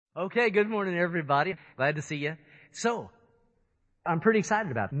Okay, good morning, everybody. Glad to see you. So, I'm pretty excited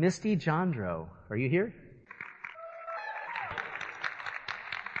about Misty Jandro. Are you here?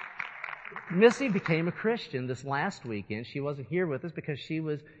 Misty became a Christian this last weekend. She wasn't here with us because she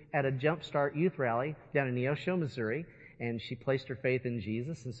was at a Jumpstart youth rally down in Neosho, Missouri, and she placed her faith in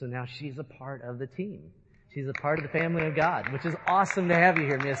Jesus, and so now she's a part of the team. She's a part of the family of God, which is awesome to have you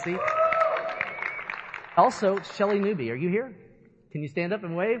here, Misty. Also, Shelley Newby. Are you here? Can you stand up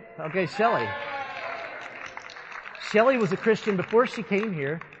and wave? Okay, Shelley. Shelley was a Christian before she came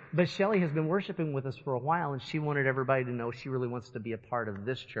here, but Shelley has been worshiping with us for a while, and she wanted everybody to know she really wants to be a part of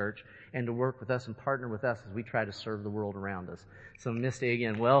this church and to work with us and partner with us as we try to serve the world around us. So Misty,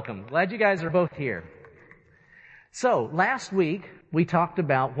 again, welcome. Glad you guys are both here. So, last week, we talked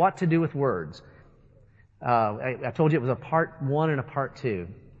about what to do with words. I told you it was a part 1 and a part 2.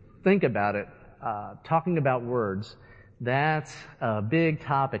 Think about it. Talking about words. That's a big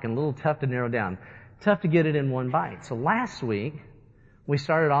topic and a little tough to narrow down. Tough to get it in one bite. So last week, we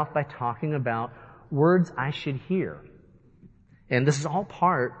started off by talking about words I should hear. And this is all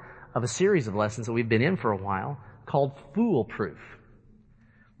part of a series of lessons that we've been in for a while called Foolproof.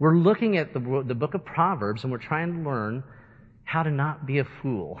 We're looking at the book of Proverbs and we're trying to learn how to not be a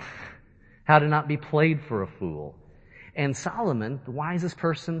fool. How to not be played for a fool. And Solomon, the wisest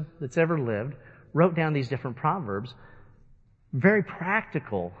person that's ever lived, wrote down these different proverbs. Very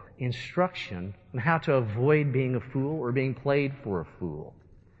practical instruction on how to avoid being a fool or being played for a fool.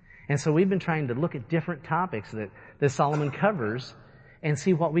 And so we've been trying to look at different topics that Solomon covers and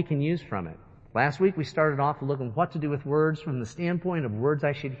see what we can use from it. Last week we started off looking what to do with words from the standpoint of words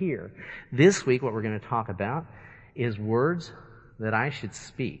I should hear. This week what we're going to talk about is words that I should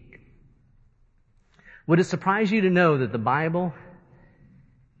speak. Would it surprise you to know that the Bible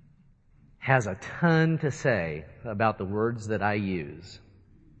has a ton to say about the words that I use?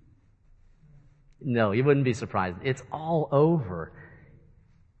 No, you wouldn't be surprised. It's all over.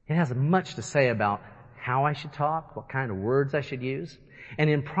 It has much to say about how I should talk, what kind of words I should use.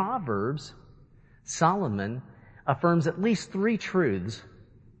 And in Proverbs, Solomon affirms at least 3 truths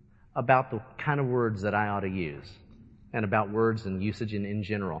about the kind of words that I ought to use and about words and usage in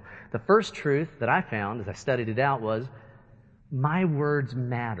general. The first truth that I found as I studied it out was, my words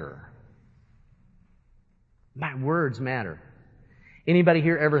matter. My words matter. Anybody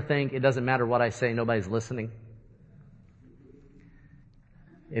here ever think it doesn't matter what I say, nobody's listening?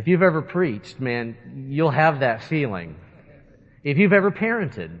 If you've ever preached, man, you'll have that feeling. If you've ever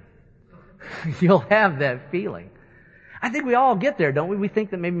parented, you'll have that feeling. I think we all get there, don't we? We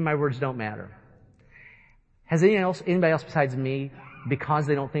think that maybe my words don't matter. Has anybody else besides me, because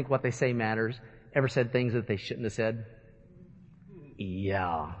they don't think what they say matters, ever said things that they shouldn't have said?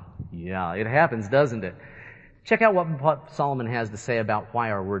 Yeah, it happens, doesn't it? Check out what Solomon has to say about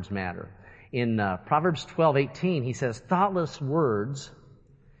why our words matter. In Proverbs 12:18, he says, thoughtless words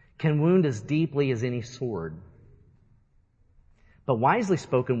can wound as deeply as any sword, but wisely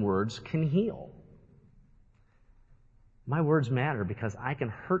spoken words can heal. My words matter because I can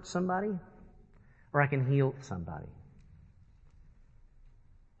hurt somebody or I can heal somebody.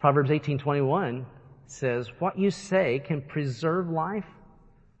 Proverbs 18:21 says, what you say can preserve life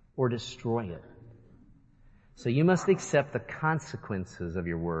or destroy it. So you must accept the consequences of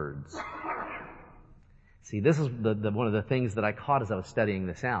your words. See, this is one of the things that I caught as I was studying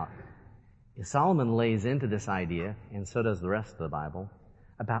this out. Solomon lays into this idea, and so does the rest of the Bible,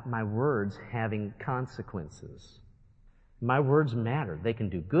 about my words having consequences. My words matter. They can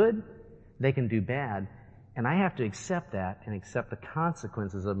do good, they can do bad, and I have to accept that and accept the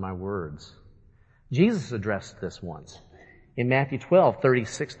consequences of my words. Jesus addressed this once. In Matthew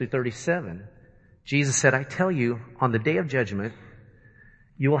 12:36 through 37, Jesus said, I tell you, on the day of judgment,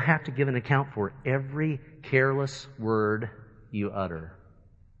 you will have to give an account for every careless word you utter.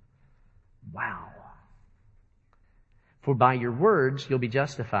 Wow. For by your words you'll be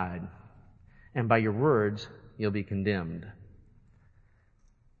justified, and by your words you'll be condemned.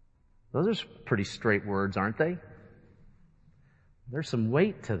 Those are pretty straight words, aren't they? There's some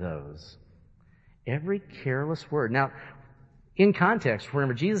weight to those. Every careless word. Now, in context,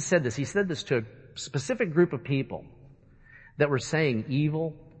 remember, Jesus said this. He said this to a specific group of people that were saying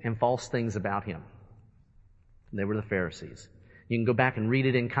evil and false things about him. They were the Pharisees. You can go back and read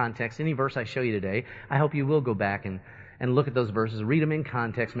it in context. Any verse I show you today, I hope you will go back and look at those verses, read them in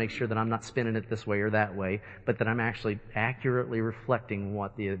context, make sure that I'm not spinning it this way or that way, but that I'm actually accurately reflecting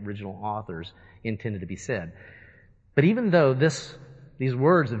what the original authors intended to be said. But even though these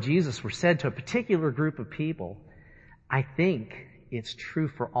words of Jesus were said to a particular group of people, I think it's true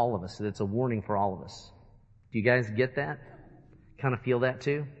for all of us, that it's a warning for all of us. Do you guys get that? Kind of feel that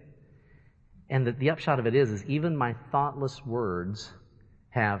too? And the upshot of it is even my thoughtless words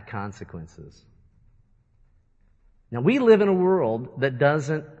have consequences. Now, we live in a world that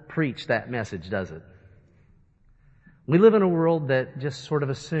doesn't preach that message, does it? We live in a world that just sort of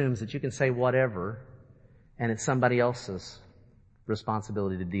assumes that you can say whatever and it's somebody else's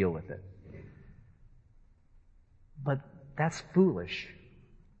responsibility to deal with it. But that's foolish.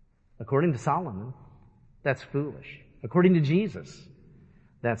 According to Solomon, that's foolish. According to Jesus,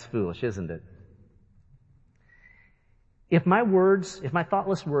 that's foolish, isn't it? If my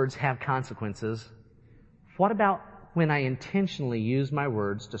thoughtless words have consequences, what about when I intentionally use my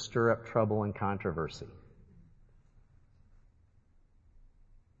words to stir up trouble and controversy?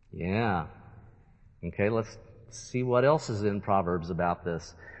 Yeah. Okay, let's see what else is in Proverbs about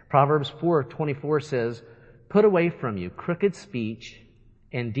this. Proverbs 4:24 says, "Put away from you crooked speech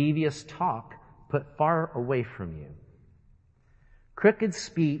and devious talk, put far away from you." Crooked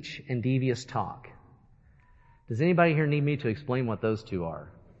speech and devious talk. Does anybody here need me to explain what those two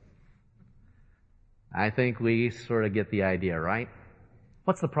are? I think we sort of get the idea, right?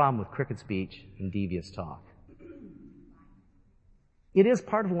 What's the problem with crooked speech and devious talk? It is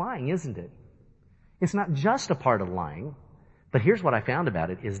part of lying, isn't it? It's not just a part of lying, but here's what I found about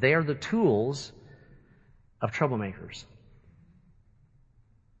it, is they are the tools of troublemakers.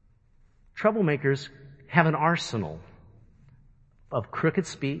 Troublemakers have an arsenal of crooked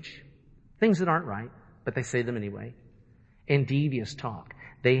speech, things that aren't right, but they say them anyway, and devious talk.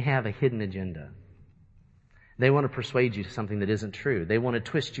 They have a hidden agenda. They want to persuade you to something that isn't true. They want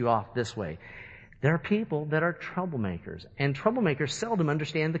to twist you off this way. There are people that are troublemakers, and troublemakers seldom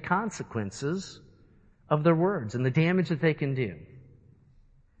understand the consequences of their words and the damage that they can do.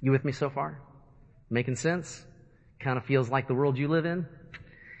 You with me so far? Making sense? Kind of feels like the world you live in?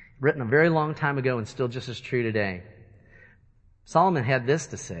 Written a very long time ago and still just as true today. Solomon had this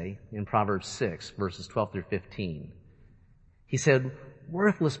to say in Proverbs 6, verses 12 through 15. He said,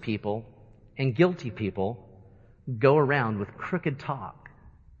 "Worthless people and guilty people go around with crooked talk.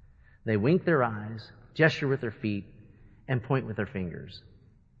 They wink their eyes, gesture with their feet, and point with their fingers.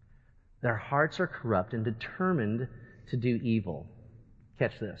 Their hearts are corrupt and determined to do evil."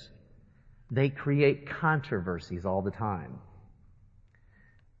 Catch this. They create controversies all the time.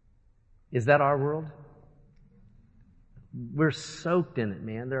 Is that our world? We're soaked in it,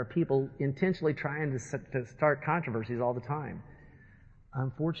 man. There are people intentionally trying to start controversies all the time.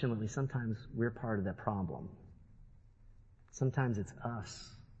 Unfortunately, sometimes we're part of that problem. Sometimes it's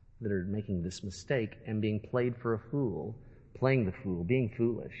us that are making this mistake and being played for a fool, playing the fool, being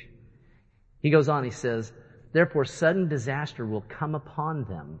foolish. He goes on, he says, "Therefore sudden disaster will come upon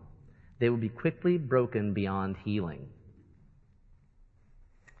them. They will be quickly broken beyond healing."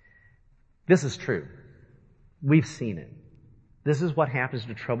 This is true. We've seen it. This is what happens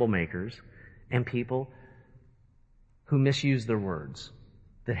to troublemakers and people who misuse their words,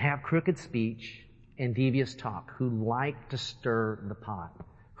 that have crooked speech and devious talk, who like to stir the pot,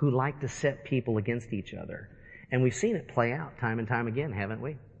 who like to set people against each other. And we've seen it play out time and time again, haven't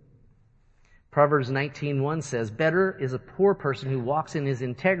we? Proverbs 19:1 says, "Better is a poor person who walks in his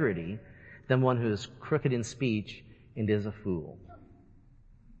integrity than one who is crooked in speech and is a fool."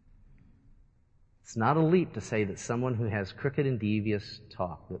 It's not a leap to say that someone who has crooked and devious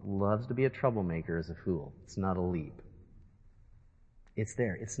talk, that loves to be a troublemaker, is a fool. It's not a leap. It's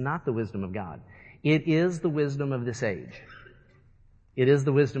there. It's not the wisdom of God. It is the wisdom of this age. It is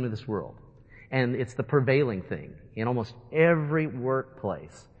the wisdom of this world. And it's the prevailing thing in almost every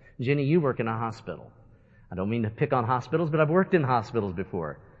workplace. Jenny, you work in a hospital. I don't mean to pick on hospitals, but I've worked in hospitals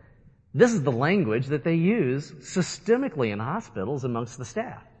before. This is the language that they use systemically in hospitals amongst the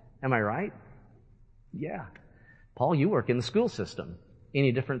staff. Am I right? Yeah. Paul, you work in the school system.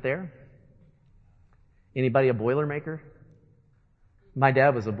 Any different there? Anybody a Boilermaker? My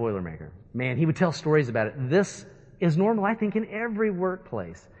dad was a Boilermaker. Man, he would tell stories about it. This is normal, I think, in every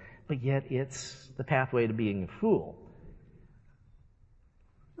workplace. But yet it's the pathway to being a fool.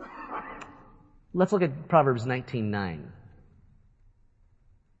 Let's look at Proverbs 19:9.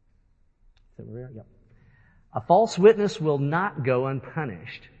 Is that where we are? Yep. "A false witness will not go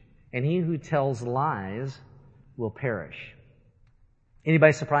unpunished, and he who tells lies will perish."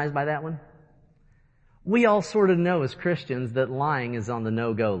 Anybody surprised by that one? We all sort of know as Christians that lying is on the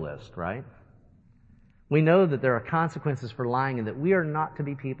no-go list, right? We know that there are consequences for lying and that we are not to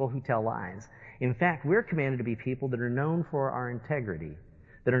be people who tell lies. In fact, we're commanded to be people that are known for our integrity,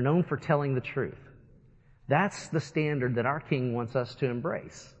 that are known for telling the truth. That's the standard that our King wants us to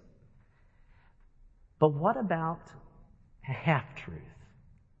embrace. But what about a half-truth?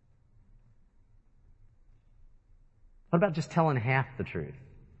 What about just telling half the truth?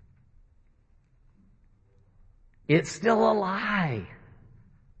 It's still a lie.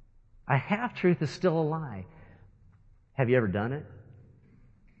 A half-truth is still a lie. Have you ever done it?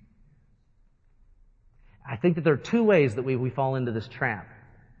 I think that there are two ways that we fall into this trap.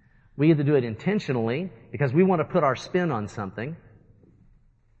 We either do it intentionally because we want to put our spin on something.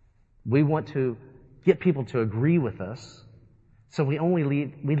 We want to get people to agree with us. So we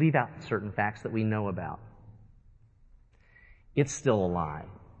leave out certain facts that we know about. It's still a lie.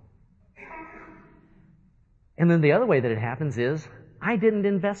 And then the other way that it happens is, I didn't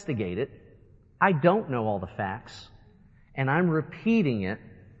investigate it. I don't know all the facts. And I'm repeating it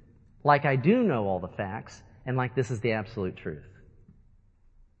like I do know all the facts and like this is the absolute truth.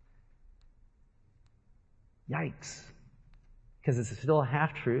 Yikes. Because it's still a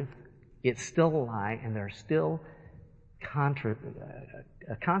half-truth. It's still a lie, and there are still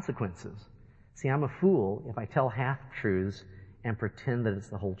consequences. See, I'm a fool if I tell half-truths and pretend that it's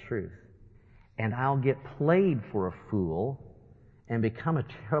the whole truth. And I'll get played for a fool and become a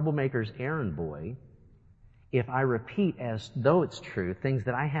troublemaker's errand boy if I repeat as though it's true things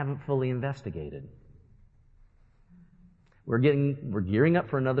that I haven't fully investigated. We're gearing up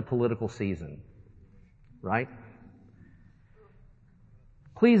for another political season, right?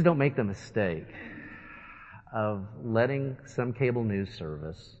 Please don't make the mistake of letting some cable news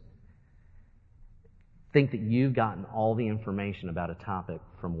service think that you've gotten all the information about a topic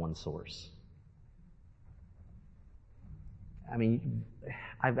from one source. I mean,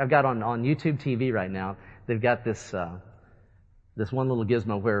 I've got on YouTube TV right now, they've got this one little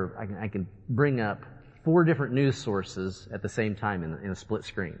gizmo where I can bring up 4 different news sources at the same time in a split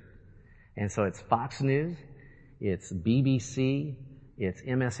screen. And so it's Fox News, it's BBC, it's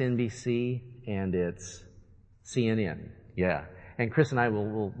MSNBC, and it's CNN. Yeah. And Chris and I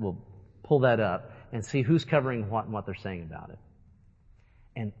will pull that up and see who's covering what and what they're saying about it.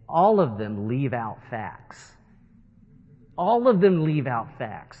 And all of them leave out facts. All of them leave out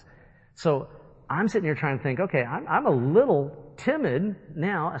facts. So I'm sitting here trying to think, okay, I'm a little timid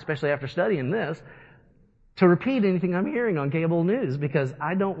now, especially after studying this, to repeat anything I'm hearing on cable news because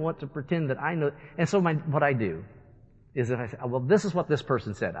I don't want to pretend that I know. And so what I do is if I say, well, this is what this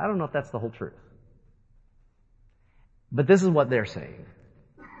person said. I don't know if that's the whole truth. But this is what they're saying.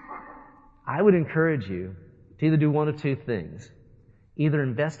 I would encourage you to either do one of two things. Either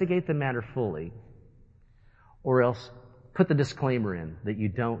investigate the matter fully or else put the disclaimer in that you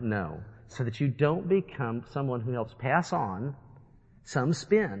don't know so that you don't become someone who helps pass on some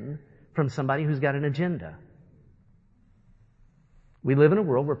spin from somebody who's got an agenda. We live in a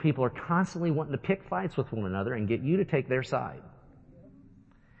world where people are constantly wanting to pick fights with one another and get you to take their side.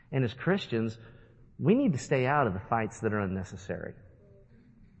 And as Christians, we need to stay out of the fights that are unnecessary.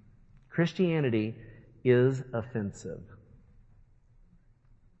 Christianity is offensive.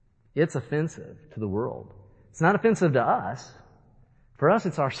 It's offensive to the world. It's not offensive to us. For us,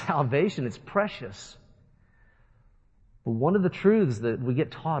 it's our salvation. It's precious. But one of the truths that we get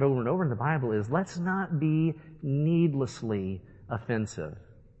taught over and over in the Bible is let's not be needlessly offensive.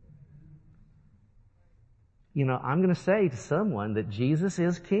 You know, I'm going to say to someone that Jesus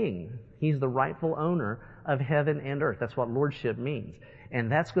is king. He's the rightful owner of heaven and earth. That's what lordship means.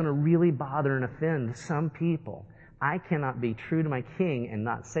 And that's going to really bother and offend some people. I cannot be true to my king and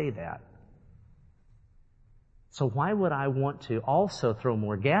not say that. So why would I want to also throw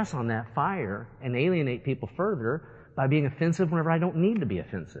more gas on that fire and alienate people further by being offensive whenever I don't need to be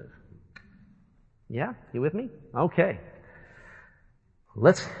offensive? Yeah? You with me? Okay.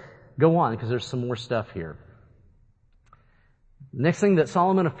 Let's go on because there's some more stuff here. The next thing that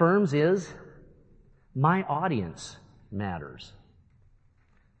Solomon affirms is, my audience matters.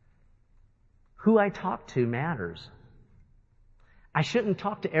 Who I talk to matters. I shouldn't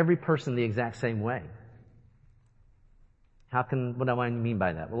talk to every person the exact same way. What do I mean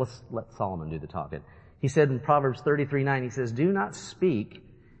by that? Well, let's let Solomon do the talking. He said in Proverbs 33:9, he says, do not speak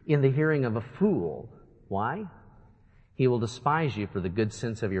in the hearing of a fool. Why? He will despise you for the good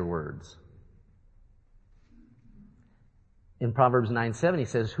sense of your words. In Proverbs 9:7, he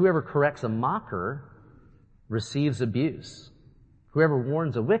says, whoever corrects a mocker receives abuse. Whoever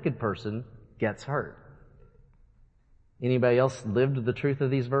warns a wicked person gets hurt. Anybody else lived the truth of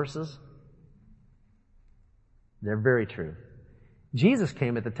these verses? They're very true. Jesus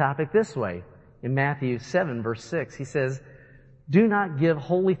came at the topic this way. In Matthew 7, verse 6, he says, do not give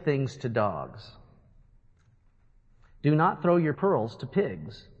holy things to dogs. Do not throw your pearls to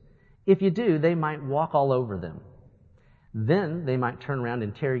pigs. If you do, they might walk all over them. Then they might turn around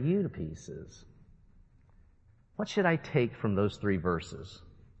and tear you to pieces. What should I take from those 3 verses?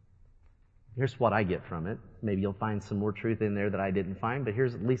 Here's what I get from it. Maybe you'll find some more truth in there that I didn't find, but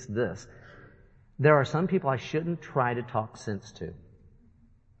here's at least this. There are some people I shouldn't try to talk sense to.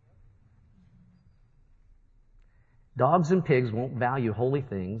 Dogs and pigs won't value holy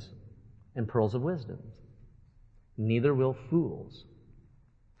things and pearls of wisdom. Neither will fools.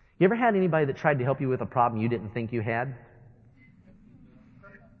 You ever had anybody that tried to help you with a problem you didn't think you had?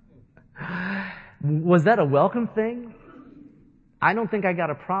 Was that a welcome thing? I don't think I got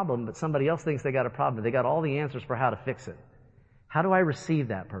a problem, but somebody else thinks they got a problem. They got all the answers for how to fix it. How do I receive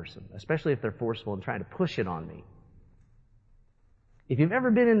that person, especially if they're forceful and trying to push it on me? If you've ever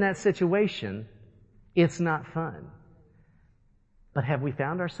been in that situation, it's not fun. But have we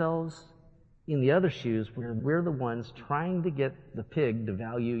found ourselves in the other shoes where we're the ones trying to get the pig to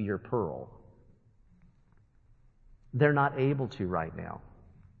value your pearl? They're not able to right now.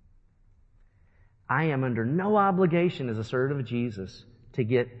 I am under no obligation as a servant of Jesus to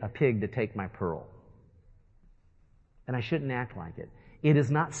get a pig to take my pearl. And I shouldn't act like it. It is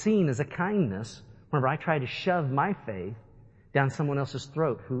not seen as a kindness whenever I try to shove my faith down someone else's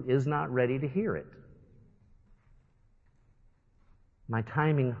throat who is not ready to hear it. My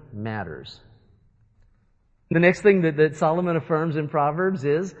timing matters. The next thing that Solomon affirms in Proverbs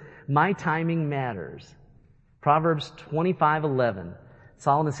is, my timing matters. Proverbs 25:11.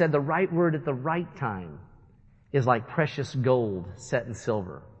 Solomon said, the right word at the right time is like precious gold set in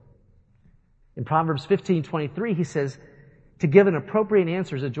silver. In Proverbs 15:23, he says, to give an appropriate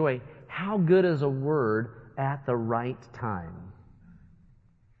answer is a joy. How good is a word at the right time?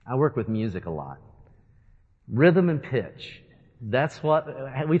 I work with music a lot. Rhythm and pitch. That's what,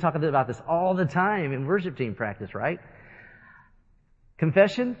 we talk about this all the time in worship team practice, right?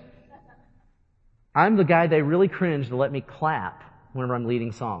 Confession? I'm the guy they really cringe to let me clap whenever I'm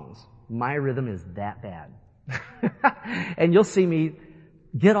leading songs. My rhythm is that bad. And you'll see me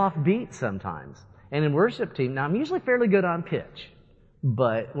get off beat sometimes. And in worship team, now I'm usually fairly good on pitch,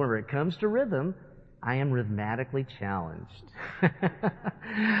 but whenever it comes to rhythm, I am rhythmatically challenged.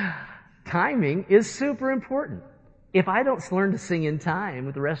 Timing is super important. If I don't learn to sing in time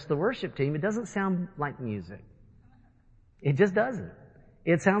with the rest of the worship team, it doesn't sound like music. It just doesn't.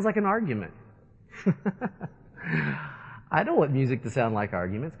 It sounds like an argument. I don't want music to sound like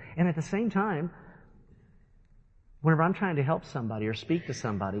arguments. And at the same time, whenever I'm trying to help somebody or speak to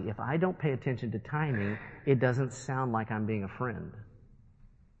somebody, if I don't pay attention to timing, it doesn't sound like I'm being a friend.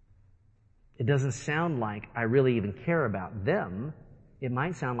 It doesn't sound like I really even care about them. It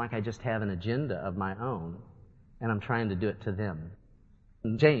might sound like I just have an agenda of my own, and I'm trying to do it to them.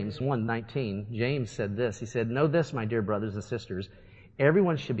 In James 1:19, James said this. He said, know this, my dear brothers and sisters,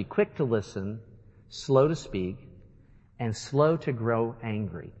 everyone should be quick to listen, slow to speak, and slow to grow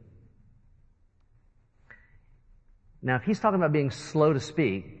angry. Now, if he's talking about being slow to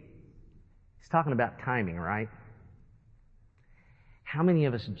speak, he's talking about timing, right? How many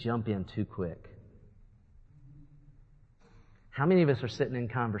of us jump in too quick? How many of us are sitting in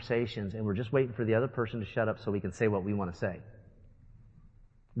conversations and we're just waiting for the other person to shut up so we can say what we want to say,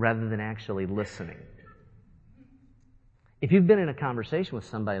 rather than actually listening? If you've been in a conversation with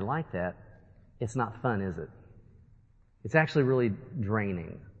somebody like that, it's not fun, is it? It's actually really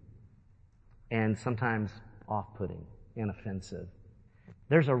draining and sometimes off-putting and offensive.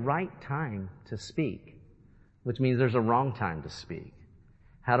 There's a right time to speak, which means there's a wrong time to speak.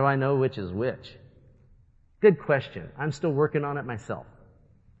 How do I know which is which? Good question. I'm still working on it myself.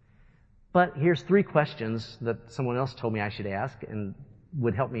 But here's 3 questions that someone else told me I should ask and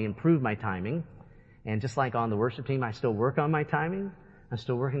would help me improve my timing. And just like on the worship team, I still work on my timing. I'm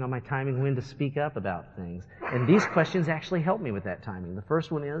still working on my timing when to speak up about things. And these questions actually help me with that timing. The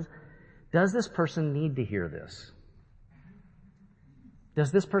first one is, does this person need to hear this?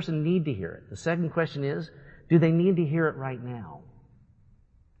 Does this person need to hear it? The second question is, do they need to hear it right now?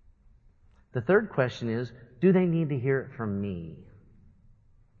 The third question is, do they need to hear it from me?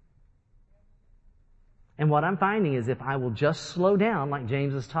 And what I'm finding is if I will just slow down, like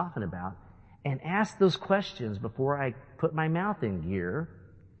James is talking about, and ask those questions before I put my mouth in gear,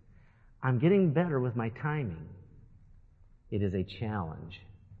 I'm getting better with my timing. It is a challenge.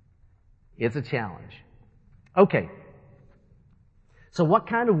 It's a challenge. Okay. So what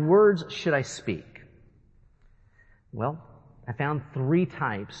kind of words should I speak? Well, I found 3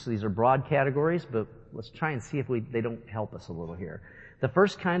 types. These are broad categories, but let's try and see if they don't help us a little here. The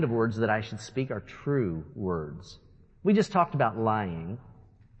first kind of words that I should speak are true words. We just talked about lying.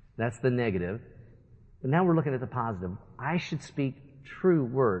 That's the negative. But now we're looking at the positive. I should speak true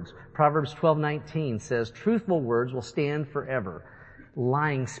words. Proverbs 12:19 says, truthful words will stand forever.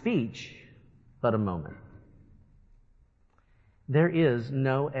 Lying speech, but a moment. There is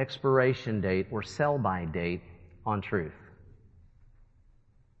no expiration date or sell-by date on truth.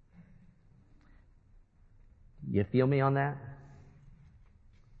 You feel me on that?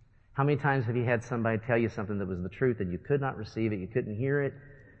 How many times have you had somebody tell you something that was the truth and you could not receive it, you couldn't hear it,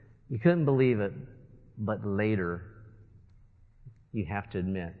 you couldn't believe it, but later you have to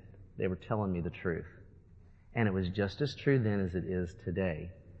admit they were telling me the truth. And it was just as true then as it is today.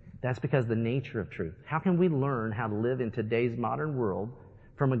 That's because the nature of truth. How can we learn how to live in today's modern world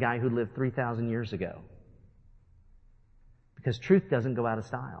from a guy who lived 3,000 years ago? Because truth doesn't go out of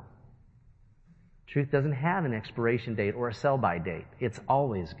style. Truth doesn't have an expiration date or a sell-by date. It's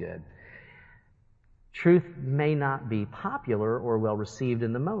always good. Truth may not be popular or well received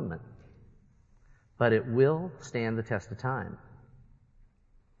in the moment, but it will stand the test of time.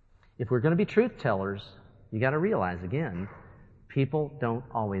 If we're going to be truth tellers, you got to realize again, people don't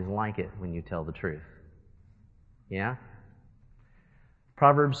always like it when you tell the truth. Yeah?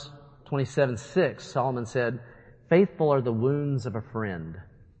 Proverbs 27:6, Solomon said, "Faithful are the wounds of a friend,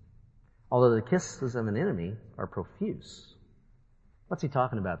 although the kisses of an enemy are profuse." What's he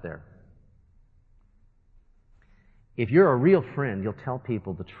talking about there? If you're a real friend, you'll tell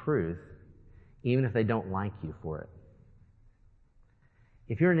people the truth, even if they don't like you for it.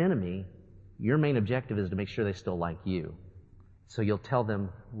 If you're an enemy, your main objective is to make sure they still like you. So you'll tell them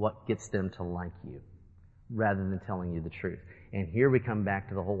what gets them to like you, rather than telling you the truth. And here we come back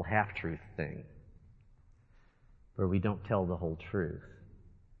to the whole half-truth thing, where we don't tell the whole truth.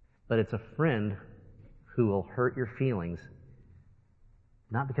 But it's a friend who will hurt your feelings,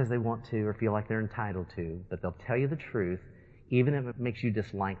 not because they want to or feel like they're entitled to, but they'll tell you the truth, even if it makes you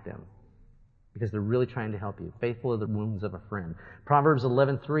dislike them, because they're really trying to help you. Faithful are the wounds of a friend. Proverbs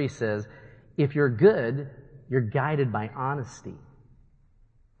 11:3 says, "If you're good, you're guided by honesty.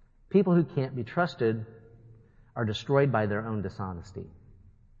 People who can't be trusted are destroyed by their own dishonesty."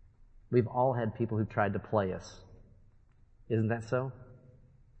 We've all had people who tried to play us. Isn't that so?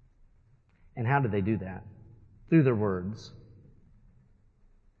 And how did they do that? Through their words.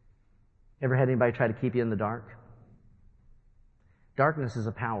 Ever had anybody try to keep you in the dark? Darkness is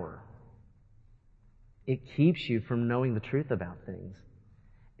a power. It keeps you from knowing the truth about things.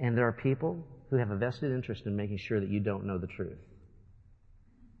 And there are people who have a vested interest in making sure that you don't know the truth,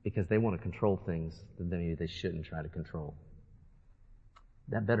 because they want to control things that maybe they shouldn't try to control.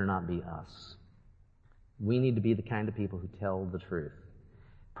 That better not be us. We need to be the kind of people who tell the truth.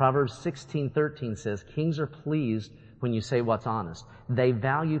 Proverbs 16:13 says, "Kings are pleased when you say what's honest. They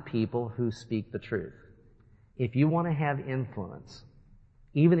value people who speak the truth." If you want to have influence,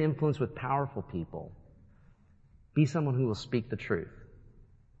 even influence with powerful people, be someone who will speak the truth.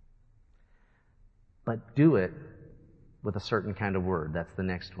 But do it with a certain kind of word. That's the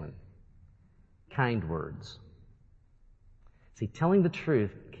next one. Kind words. See, telling the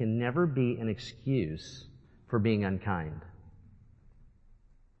truth can never be an excuse for being unkind.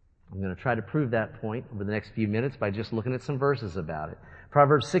 I'm going to try to prove that point over the next few minutes by just looking at some verses about it.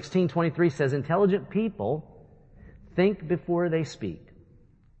 Proverbs 16:23 says, "Intelligent people think before they speak."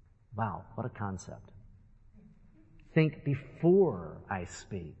 Wow, what a concept. Think before I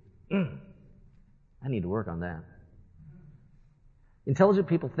speak. I need to work on that. Intelligent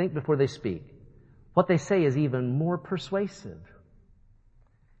people think before they speak. What they say is even more persuasive.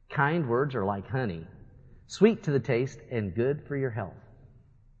 Kind words are like honey, sweet to the taste and good for your health.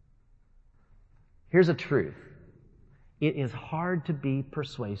 Here's a truth. It is hard to be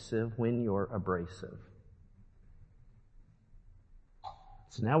persuasive when you're abrasive.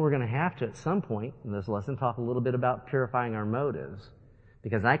 So now we're going to have to, at some point in this lesson, talk a little bit about purifying our motives.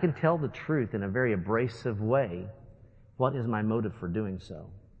 Because I can tell the truth in a very abrasive way. What is my motive for doing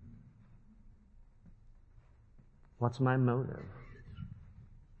so? What's my motive?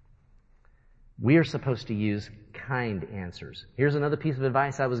 We are supposed to use kind answers. Here's another piece of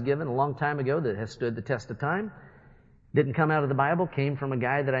advice I was given a long time ago that has stood the test of time. Didn't come out of the Bible, came from a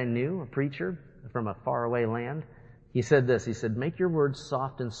guy that I knew, a preacher from a faraway land. He said this, he said, "Make your words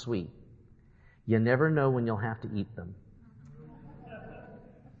soft and sweet. You never know when you'll have to eat them."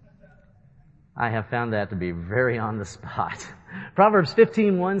 I have found that to be very on the spot. Proverbs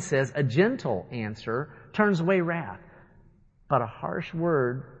 15:1 says, "A gentle answer turns away wrath, but a harsh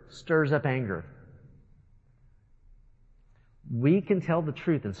word stirs up anger." We can tell the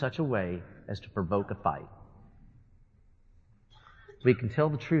truth in such a way as to provoke a fight. We can tell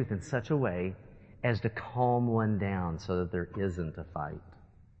the truth in such a way as to calm one down so that there isn't a fight.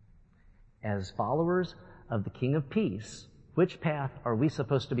 As followers of the King of Peace, which path are we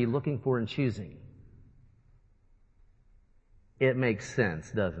supposed to be looking for and choosing? It makes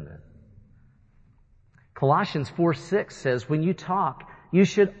sense, doesn't it? Colossians 4:6 says, "When you talk, you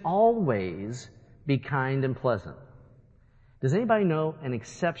should always be kind and pleasant." Does anybody know an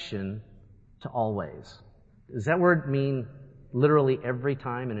exception to always? Does that word mean literally every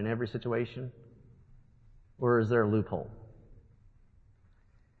time and in every situation? Or is there a loophole?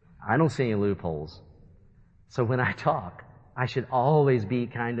 I don't see any loopholes. So when I talk, I should always be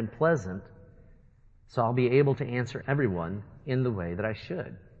kind and pleasant, so I'll be able to answer everyone in the way that I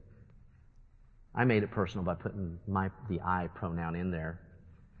should. I made it personal by putting the I pronoun in there.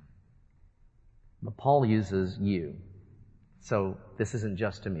 But Paul uses you. So this isn't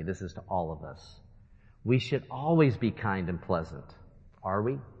just to me, this is to all of us. We should always be kind and pleasant. Are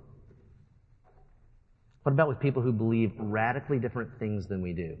we? What about with people who believe radically different things than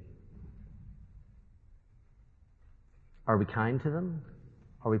we do? Are we kind to them?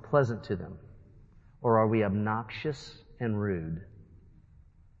 Are we pleasant to them? Or are we obnoxious and rude,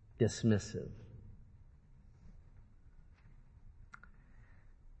 dismissive?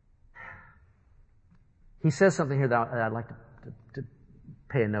 He says something here that I'd like to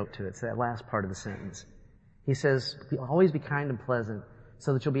pay a note to. It's that last part of the sentence. He says, always be kind and pleasant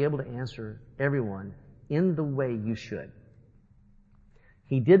so that you'll be able to answer everyone in the way you should.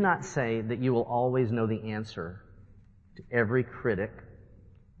 He did not say that you will always know the answer to every critic,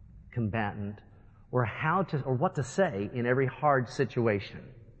 combatant, or what to say in every hard situation.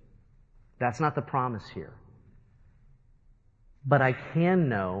 That's not the promise here. But I can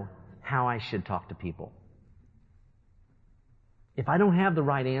know how I should talk to people. If I don't have the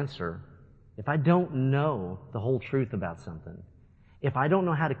right answer, if I don't know the whole truth about something, if I don't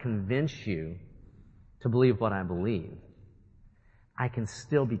know how to convince you to believe what I believe, I can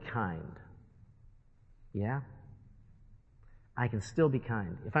still be kind. Yeah? I can still be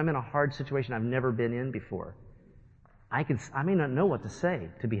kind. If I'm in a hard situation I've never been in before, I may not know what to say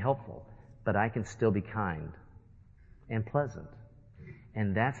to be helpful, but I can still be kind and pleasant.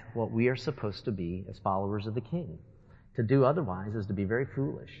 And that's what we are supposed to be as followers of the King. To do otherwise is to be very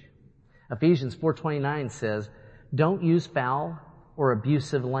foolish. Ephesians 4:29 says, don't use foul or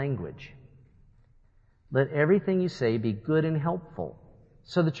abusive language. Let everything you say be good and helpful,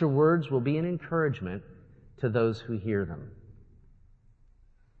 so that your words will be an encouragement to those who hear them.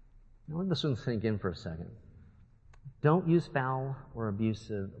 Now let this one sink in for a second. Don't use foul or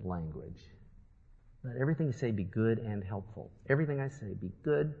abusive language. Let everything you say be good and helpful. Everything I say be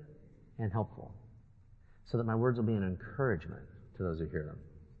good and helpful, so that my words will be an encouragement to those who hear them.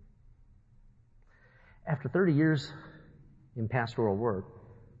 After 30 years in pastoral work,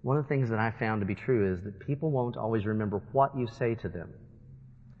 one of the things that I found to be true is that people won't always remember what you say to them,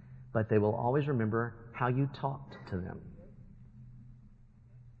 but they will always remember how you talked to them.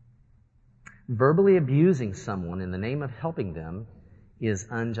 Verbally abusing someone in the name of helping them is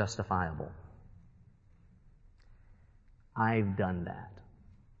unjustifiable. I've done that.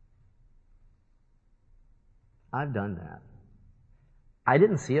 I've done that. I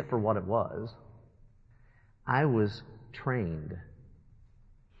didn't see it for what it was. I was trained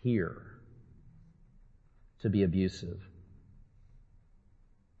here to be abusive,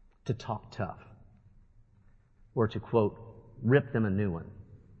 to talk tough, or to, quote, rip them a new one.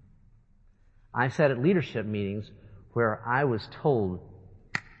 I've sat at leadership meetings where I was told,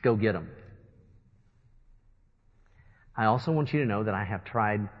 go get them. I also want you to know that I have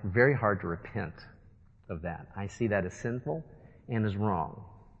tried very hard to repent of that. I see that as sinful and as wrong.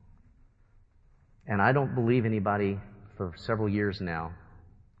 And I don't believe anybody for several years now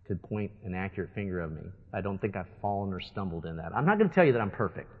could point an accurate finger at me. I don't think I've fallen or stumbled in that. I'm not going to tell you that I'm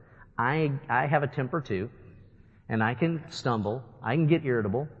perfect. I have a temper too, and I can stumble, I can get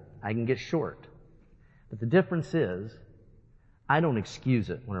irritable, I can get short. But the difference is, I don't excuse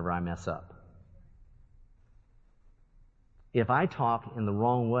it whenever I mess up. If I talk in the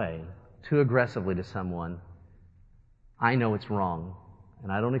wrong way, too aggressively to someone, I know it's wrong,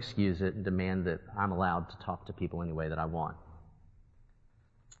 and I don't excuse it and demand that I'm allowed to talk to people any way that I want.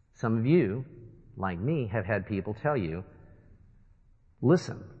 Some of you, like me, have had people tell you,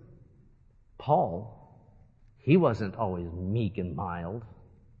 listen, Paul, he wasn't always meek and mild.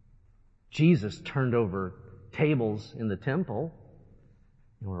 Jesus turned over tables in the temple.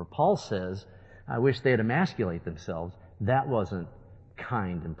 And where Paul says, I wish they'd emasculate themselves, that wasn't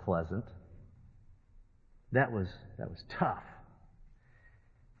kind and pleasant. That was tough.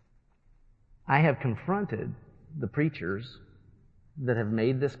 I have confronted the preachers that have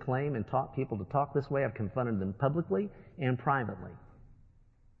made this claim and taught people to talk this way. I've confronted them publicly and privately.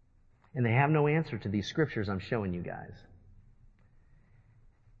 And they have no answer to these scriptures I'm showing you guys.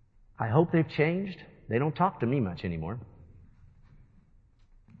 I hope they've changed. They don't talk to me much anymore.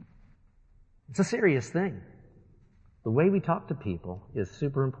 It's a serious thing. The way we talk to people is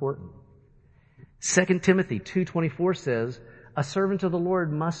super important. 2 Timothy 2:24 says, a servant of the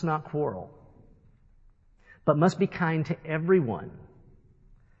Lord must not quarrel, but must be kind to everyone.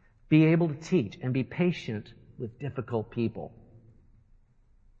 Be able to teach and be patient with difficult people.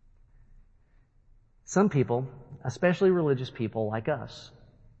 Some people, especially religious people like us,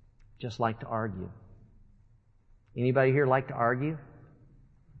 just like to argue. Anybody here like to argue?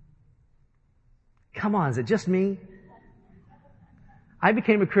 Come on, is it just me? I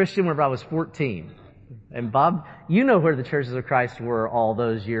became a Christian whenever I was 14. And Bob, you know where the Churches of Christ were all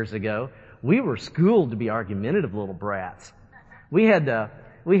those years ago. We were schooled to be argumentative little brats. We had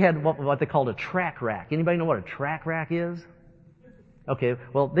what they called a track rack. Anybody know what a track rack is? Okay,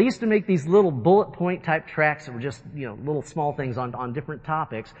 well, they used to make these little bullet point type tracks that were just, little small things on different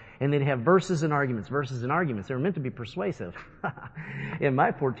topics, and they'd have verses and arguments. They were meant to be persuasive. In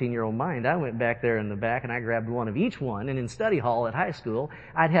my 14-year-old mind, I went back there in the back and I grabbed one of each one, and in study hall at high school,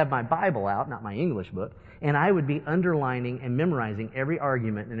 I'd have my Bible out, not my English book, and I would be underlining and memorizing every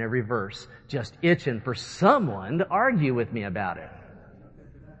argument and every verse, just itching for someone to argue with me about it.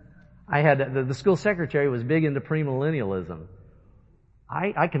 I had, the school secretary was big into premillennialism.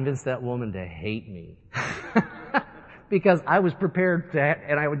 I convinced that woman to hate me because I was prepared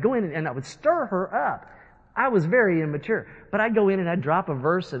and I would go in and I would stir her up. I was very immature, but I'd go in and I'd drop a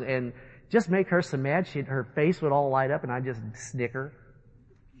verse and just make her so mad her face would all light up and I'd just snicker.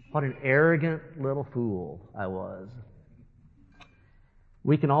 What an arrogant little fool I was.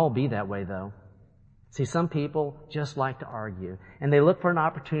 We can all be that way though. See, some people just like to argue and they look for an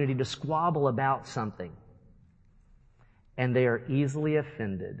opportunity to squabble about something. And they are easily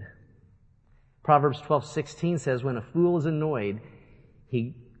offended. Proverbs 12:16 says, when a fool is annoyed,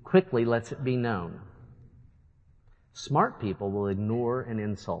 he quickly lets it be known. Smart people will ignore an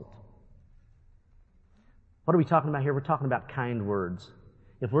insult. What are we talking about here? We're talking about kind words.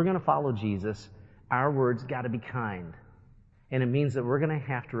 If we're going to follow Jesus, our words got to be kind. And it means that we're going to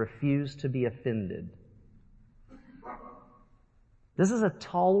have to refuse to be offended. This is a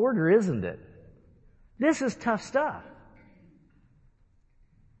tall order, isn't it? This is tough stuff.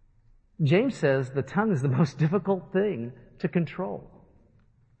 James says the tongue is the most difficult thing to control.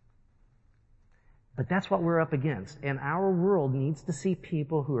 But that's what we're up against. And our world needs to see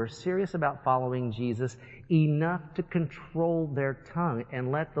people who are serious about following Jesus enough to control their tongue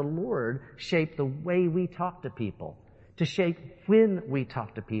and let the Lord shape the way we talk to people, to shape when we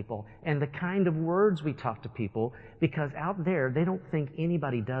talk to people and the kind of words we talk to people, because out there they don't think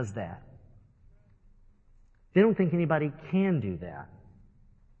anybody does that. They don't think anybody can do that.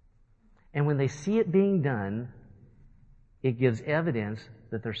 And when they see it being done, it gives evidence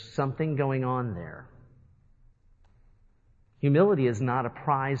that there's something going on there. Humility is not a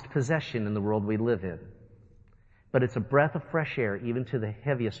prized possession in the world we live in, but it's a breath of fresh air even to the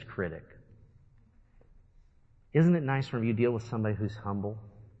heaviest critic. Isn't it nice when you deal with somebody who's humble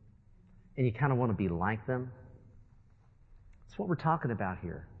and you kind of want to be like them? That's what we're talking about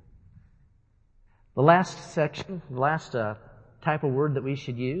here. The last section, the last type of word that we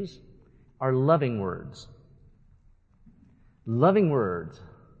should use are loving words. Loving words.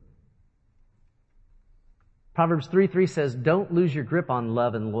 Proverbs 3:3 says, don't lose your grip on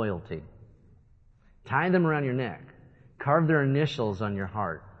love and loyalty. Tie them around your neck. Carve their initials on your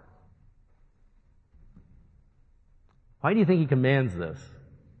heart. Why do you think he commands this?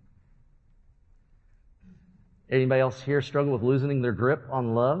 Anybody else here struggle with losing their grip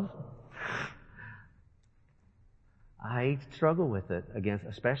on love? I struggle with it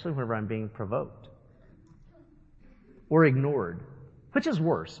especially whenever I'm being provoked or ignored. Which is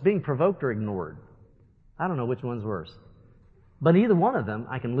worse, being provoked or ignored? I don't know which one's worse. But either one of them,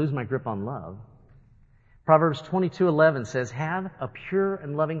 I can lose my grip on love. Proverbs 22:11 says, have a pure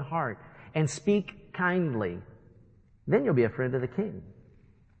and loving heart and speak kindly. Then you'll be a friend of the king.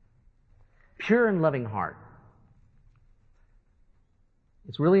 Pure and loving heart.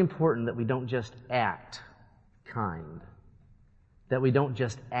 It's really important that we don't just act kind, that we don't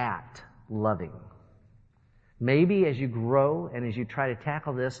just act loving. Maybe as you grow and as you try to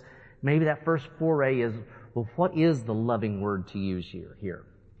tackle this, maybe that first foray is, well, what is the loving word to use here?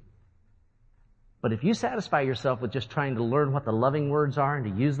 But if you satisfy yourself with just trying to learn what the loving words are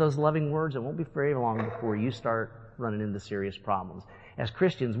and to use those loving words, it won't be very long before you start running into serious problems. As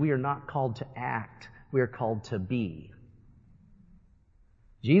Christians, we are not called to act. We are called to be.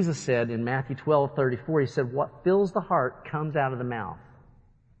 Jesus said in Matthew 12:34, he said, what fills the heart comes out of the mouth.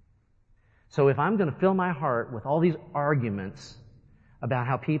 So if I'm going to fill my heart with all these arguments about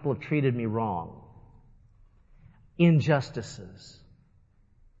how people have treated me wrong, injustices,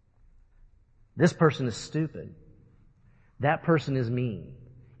 this person is stupid, that person is mean.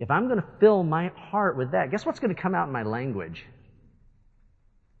 If I'm going to fill my heart with that, guess what's going to come out in my language?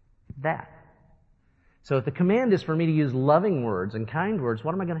 That. So if the command is for me to use loving words and kind words,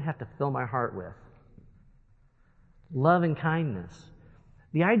 what am I going to have to fill my heart with? Love and kindness.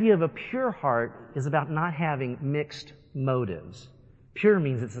 The idea of a pure heart is about not having mixed motives. Pure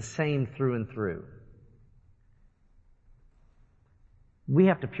means it's the same through and through. We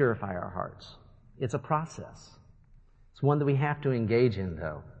have to purify our hearts. It's a process. It's one that we have to engage in,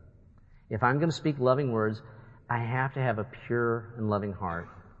 though. If I'm going to speak loving words, I have to have a pure and loving heart.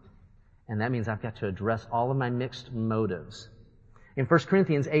 And that means I've got to address all of my mixed motives. In 1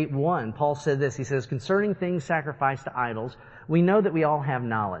 Corinthians 8:1, Paul said this. He says, concerning things sacrificed to idols, we know that we all have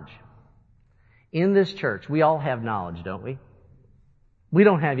knowledge. In this church, we all have knowledge, don't we? We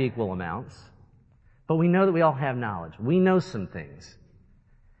don't have equal amounts, but we know that we all have knowledge. We know some things.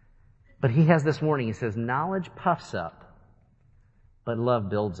 But he has this warning. He says, knowledge puffs up, but love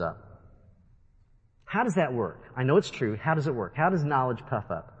builds up. How does that work? I know it's true. How does it work? How does knowledge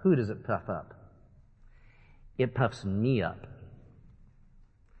puff up? Who does it puff up? It puffs me up.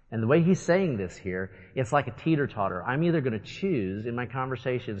 And the way he's saying this here, it's like a teeter-totter. I'm either going to choose in my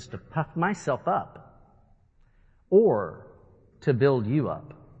conversations to puff myself up or to build you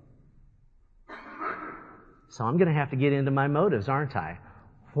up. So I'm going to have to get into my motives, aren't I?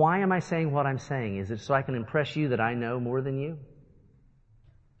 Why am I saying what I'm saying? Is it so I can impress you that I know more than you?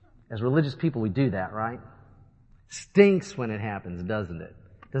 As religious people, we do that, right? Stinks when it happens, doesn't it?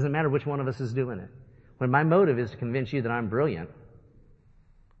 Doesn't matter which one of us is doing it. When my motive is to convince you that I'm brilliant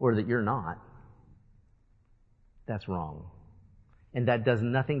or that you're not, that's wrong. And that does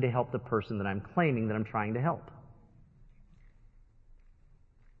nothing to help the person that I'm claiming that I'm trying to help.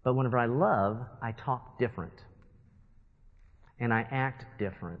 But whenever I love, I talk different. And I act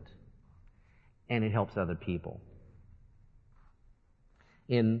different. And it helps other people.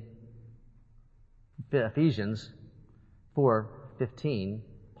 In Ephesians 4:15,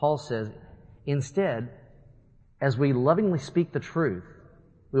 Paul says, instead, as we lovingly speak the truth,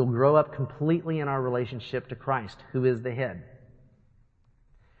 we will grow up completely in our relationship to Christ, who is the head.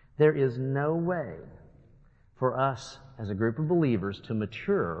 There is no way for us as a group of believers to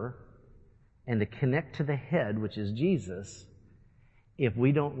mature and to connect to the head, which is Jesus, if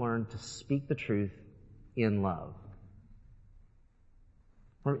we don't learn to speak the truth in love.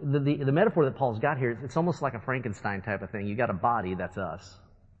 The metaphor that Paul's got here, it's almost like a Frankenstein type of thing. You got a body, that's us.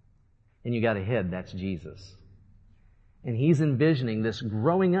 And you got a head, that's Jesus. And he's envisioning this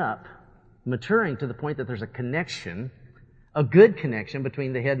growing up, maturing to the point that there's a connection, a good connection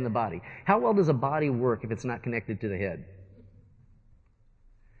between the head and the body. How well does a body work if it's not connected to the head?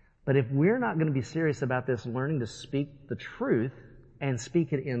 But if we're not going to be serious about this, learning to speak the truth and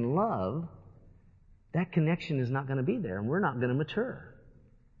speak it in love, that connection is not going to be there, and we're not going to mature.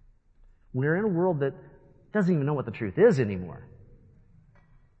 We're in a world that doesn't even know what the truth is anymore.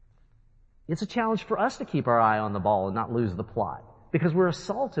 It's a challenge for us to keep our eye on the ball and not lose the plot, because we're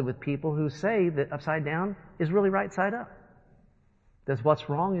assaulted with people who say that upside down is really right side up. That what's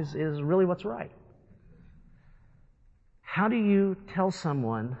wrong is really what's right. How do you tell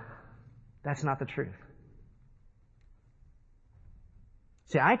someone that's not the truth?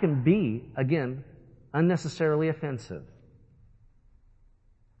 See, I can be, again, unnecessarily offensive.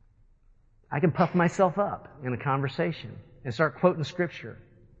 I can puff myself up in a conversation and start quoting Scripture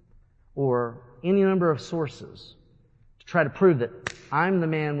or any number of sources to try to prove that I'm the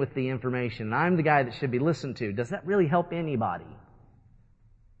man with the information, I'm the guy that should be listened to. Does that really help anybody?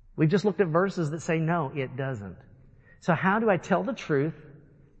 We've just looked at verses that say, no, it doesn't. So how do I tell the truth,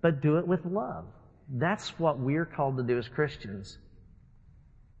 but do it with love? That's what we're called to do as Christians.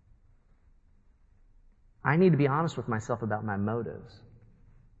 I need to be honest with myself about my motives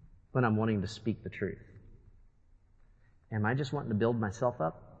when I'm wanting to speak the truth. Am I just wanting to build myself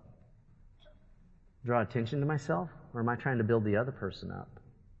up? Draw attention to myself? Or am I trying to build the other person up?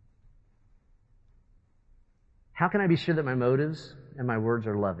 How can I be sure that my motives and my words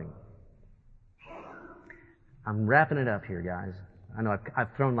are loving? I'm wrapping it up here, guys. I know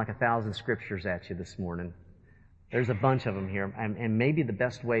I've thrown like 1,000 scriptures at you this morning. There's a bunch of them here. And maybe the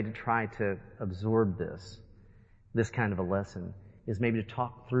best way to try to absorb this kind of a lesson, is maybe to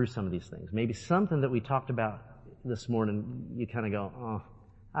talk through some of these things. Maybe something that we talked about this morning, you kind of go, oh,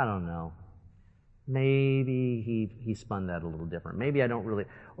 I don't know. Maybe he spun that a little different. Maybe I don't really,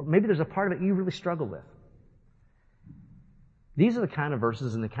 or maybe there's a part of it you really struggle with. These are the kind of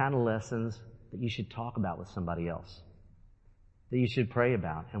verses and the kind of lessons that you should talk about with somebody else, that you should pray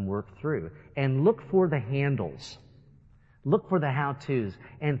about and work through. And look for the handles. Look for the how-tos.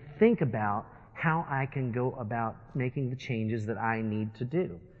 And think about how I can go about making the changes that I need to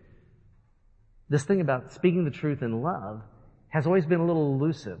do. This thing about speaking the truth in love has always been a little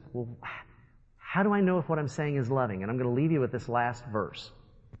elusive. Well, How do I know if what I'm saying is loving? And I'm going to leave you with this last verse,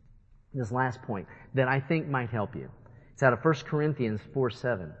 this last point that I think might help you. It's out of 1 Corinthians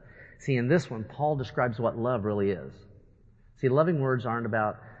 4:7. See, in this one, Paul describes what love really is. See, loving words aren't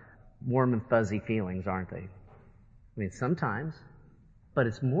about warm and fuzzy feelings, aren't they? I mean, sometimes, but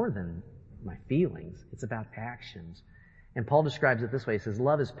it's more than my feelings. It's about actions. And Paul describes it this way. He says,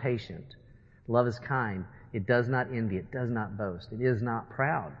 love is patient. Love is kind. It does not envy. It does not boast. It is not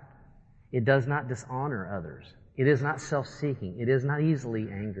proud. It does not dishonor others. It is not self-seeking. It is not easily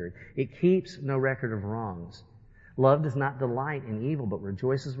angered. It keeps no record of wrongs. Love does not delight in evil, but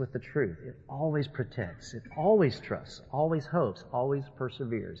rejoices with the truth. It always protects. It always trusts, always hopes, always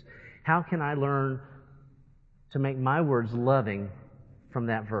perseveres. How can I learn to make my words loving from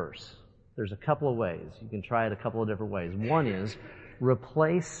that verse? There's a couple of ways. You can try it a couple of different ways. One is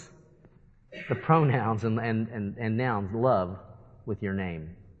replace the pronouns and nouns love with your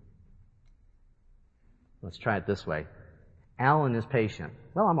name. Let's try it this way. Alan is patient.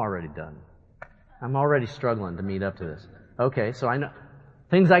 Well, I'm already done. I'm already struggling to meet up to this. Okay, so I know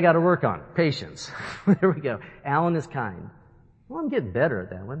things I got to work on. Patience. There we go. Alan is kind. Well, I'm getting better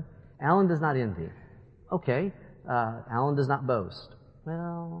at that one. Alan does not envy. Okay. Alan does not boast.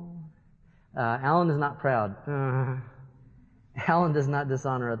 Well, Alan is not proud. Alan does not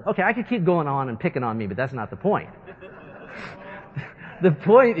dishonor others. Okay, I could keep going on and picking on me, but that's not the point. The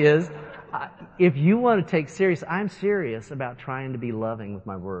point is, if you want to take serious, I'm serious about trying to be loving with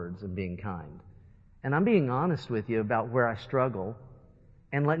my words and being kind. And I'm being honest with you about where I struggle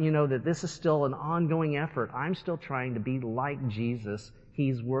and letting you know that this is still an ongoing effort. I'm still trying to be like Jesus.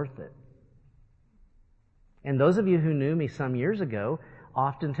 He's worth it. And those of you who knew me some years ago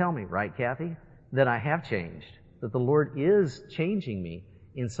often tell me, right, Kathy, that I have changed, that the Lord is changing me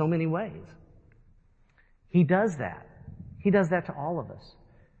in so many ways. He does that. He does that to all of us.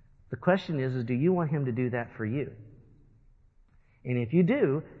 The question is do you want Him to do that for you? And if you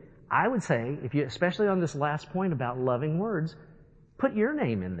do, I would say, if you, especially on this last point about loving words, put your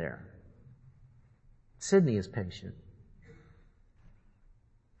name in there. Sydney is patient.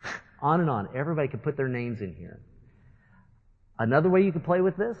 On and on. Everybody can put their names in here. Another way you can play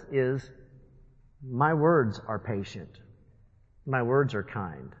with this is, my words are patient. My words are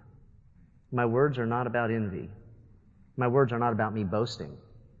kind. My words are not about envy. My words are not about me boasting.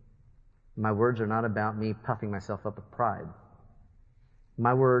 My words are not about me puffing myself up with pride.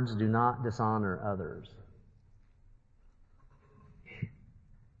 My words do not dishonor others.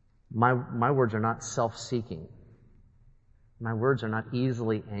 My words are not self-seeking. My words are not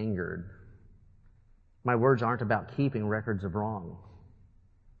easily angered. My words aren't about keeping records of wrong,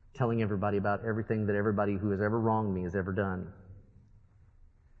 telling everybody about everything that everybody who has ever wronged me has ever done.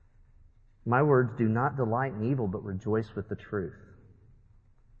 My words do not delight in evil, but rejoice with the truth.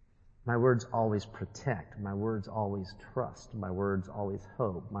 My words always protect. My words always trust. My words always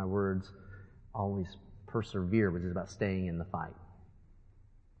hope. My words always persevere, which is about staying in the fight.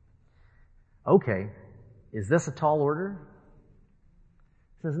 Okay, is this a tall order?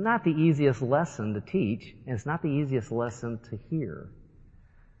 This is not the easiest lesson to teach, and it's not the easiest lesson to hear.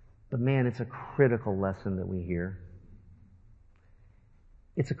 But man, it's a critical lesson that we hear.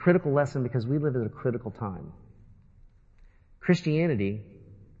 It's a critical lesson because we live at a critical time. Christianity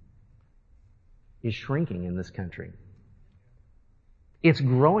is shrinking in this country. It's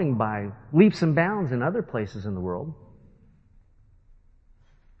growing by leaps and bounds in other places in the world.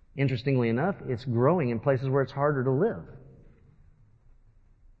 Interestingly enough, it's growing in places where it's harder to live.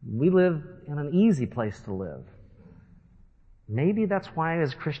 We live in an easy place to live. Maybe that's why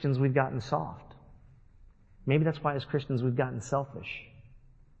as Christians we've gotten soft. Maybe that's why as Christians we've gotten selfish.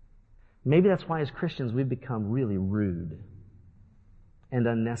 Maybe that's why as Christians we've become really rude and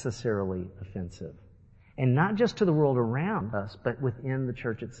unnecessarily offensive. And not just to the world around us, but within the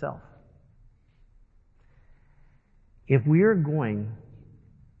church itself. If we are going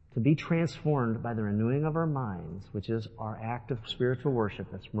to be transformed by the renewing of our minds, which is our act of spiritual worship,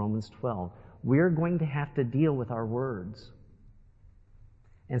 that's Romans 12, we're going to have to deal with our words.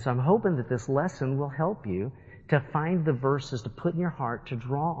 And so I'm hoping that this lesson will help you to find the verses to put in your heart to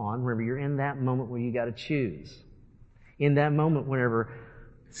draw on whenever you're in that moment where you got to choose. In that moment whenever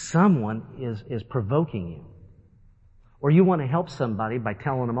someone is provoking you. Or you want to help somebody by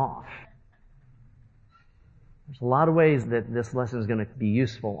telling them off. There's a lot of ways that this lesson is going to be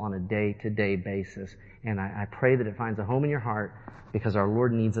useful on a day-to-day basis. And I pray that it finds a home in your heart because our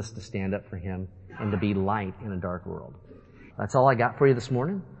Lord needs us to stand up for Him and to be light in a dark world. That's all I got for you this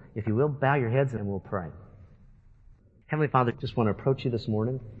morning. If you will, bow your heads and we'll pray. Heavenly Father, I just want to approach you this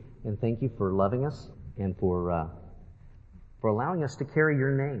morning and thank you for loving us and for allowing us to carry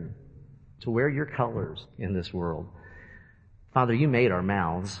your name. to wear your colors in this world. Father, you made our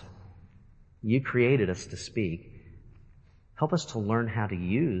mouths. You created us to speak. Help us to learn how to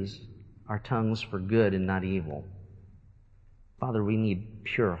use our tongues for good and not evil. Father, we need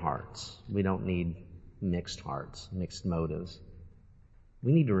pure hearts. We don't need mixed hearts, mixed motives.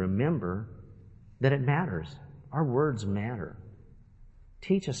 We need to remember that it matters. Our words matter.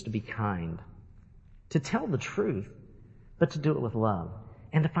 Teach us to be kind, to tell the truth, but to do it with love,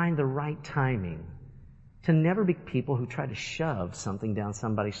 and to find the right timing, to never be people who try to shove something down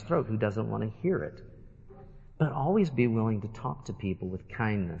somebody's throat who doesn't want to hear it, but always be willing to talk to people with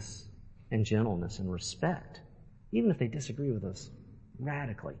kindness and gentleness and respect, even if they disagree with us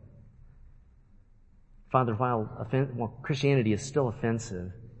radically. Father, while Christianity is still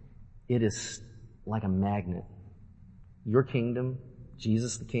offensive, it is like a magnet. Your kingdom,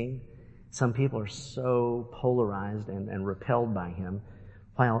 Jesus the King, some people are so polarized and repelled by him,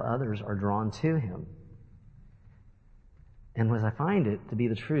 while others are drawn to him. And as I find it to be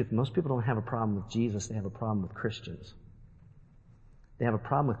the truth, most people don't have a problem with Jesus, they have a problem with Christians. They have a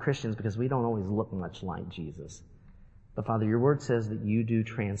problem with Christians because we don't always look much like Jesus. But Father, your word says that you do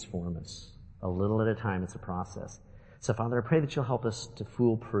transform us. A little at a time, it's a process. So Father, I pray that you'll help us to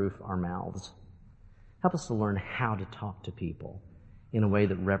foolproof our mouths. Help us to learn how to talk to people in a way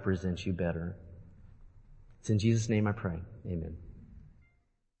that represents you better. It's in Jesus' name I pray. Amen.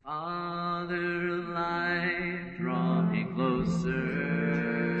 Father of life, draw me closer.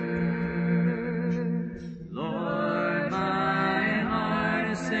 Lord, my heart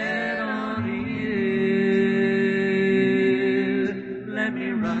is set on you. Let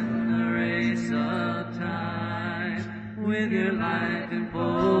me run the race of time with your life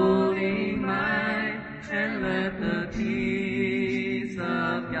enfolding mine, and let the peace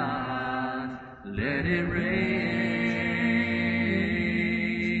of God, let it reign.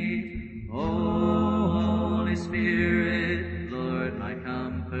 Oh, Holy Spirit, Lord, my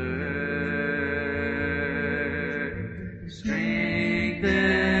comfort,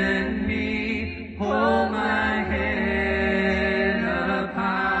 strengthen me, hold my head up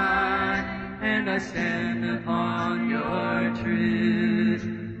high, and I stand upon your truth,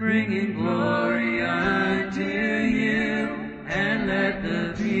 bringing glory unto you, and let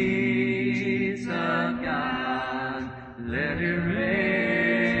the peace of God, let it reign.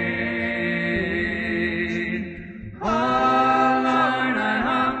 Oh Lord, I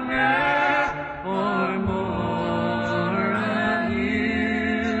hunger for more of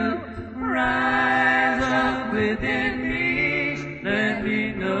you. Rise up within me, let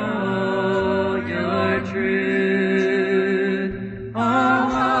me know your truth. Oh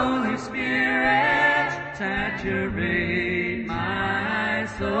Holy Spirit, saturate my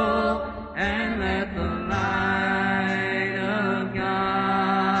soul, and let the light of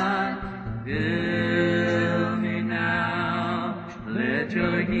God fill me now. Let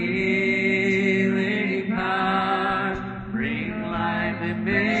your healing power bring life and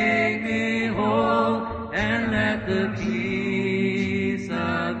make me whole, and let the peace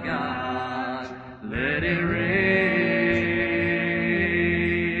of God, let it reign.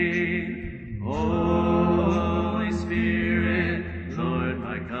 Holy Spirit, Lord,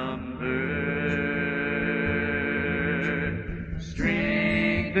 my comfort,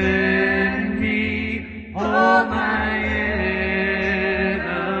 strengthen me, hold my head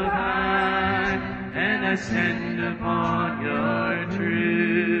up high, and I stand upon your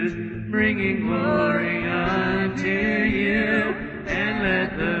truth, bringing glory unto you, and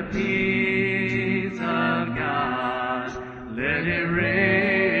let the peace of God, let it reign.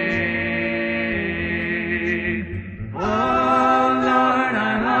 Oh Lord,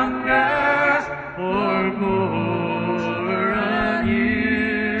 I hunger for more of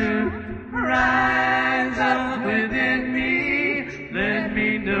you. Rise up within me, let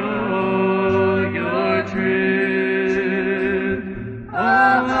me know your truth.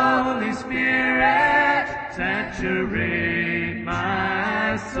 Oh Holy Spirit, saturate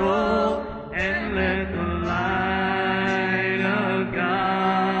my soul, and let the light of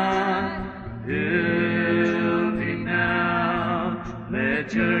God fill me now.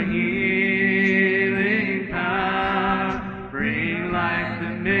 Let your healing power bring life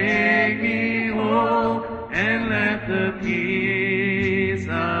and make me whole, and let the peace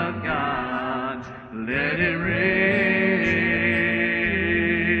of God, let it reign.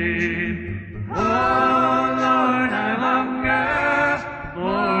 Oh Lord, I hunger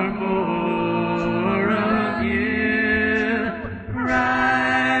for more of you.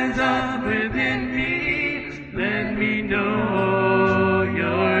 Rise up within me, let me know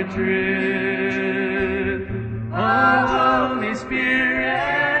your truth. Oh Holy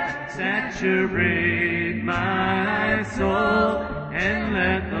Spirit, saturate pressure break my soul, and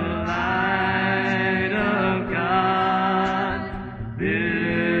let the light of God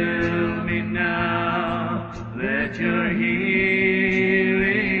fill me now. Let your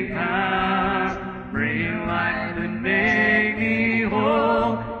healing power bring life and make me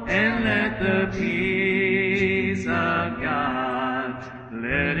whole, and let the peace of God,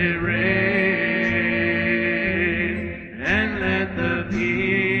 let it rain